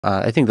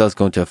I think that's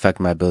going to affect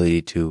my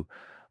ability to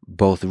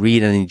both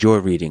read and enjoy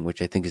reading,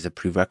 which I think is a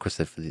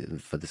prerequisite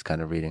for this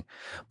kind of reading.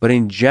 But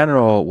in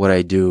general, what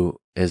I do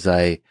is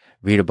I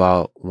read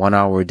about 1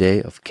 hour a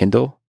day of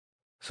Kindle.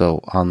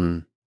 So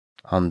on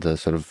the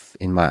sort of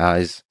in my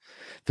eyes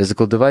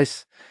physical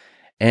device.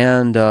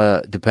 And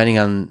depending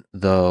on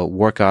the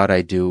workout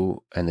I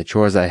do and the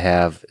chores I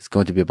have, it's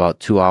going to be about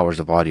 2 hours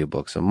of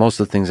audiobooks. So most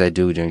of the things I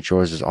do during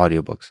chores is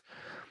audiobooks.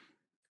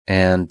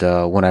 And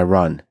when I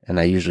run, and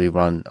I usually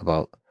run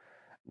about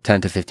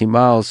 10 to 15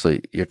 miles. So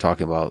you're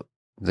talking about,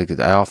 like,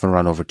 I often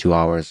run over 2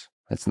 hours.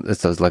 It's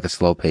like a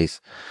slow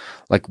pace.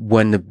 Like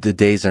when the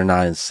days are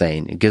not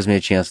insane, it gives me a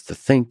chance to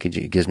think.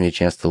 It gives me a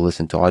chance to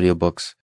listen to audiobooks.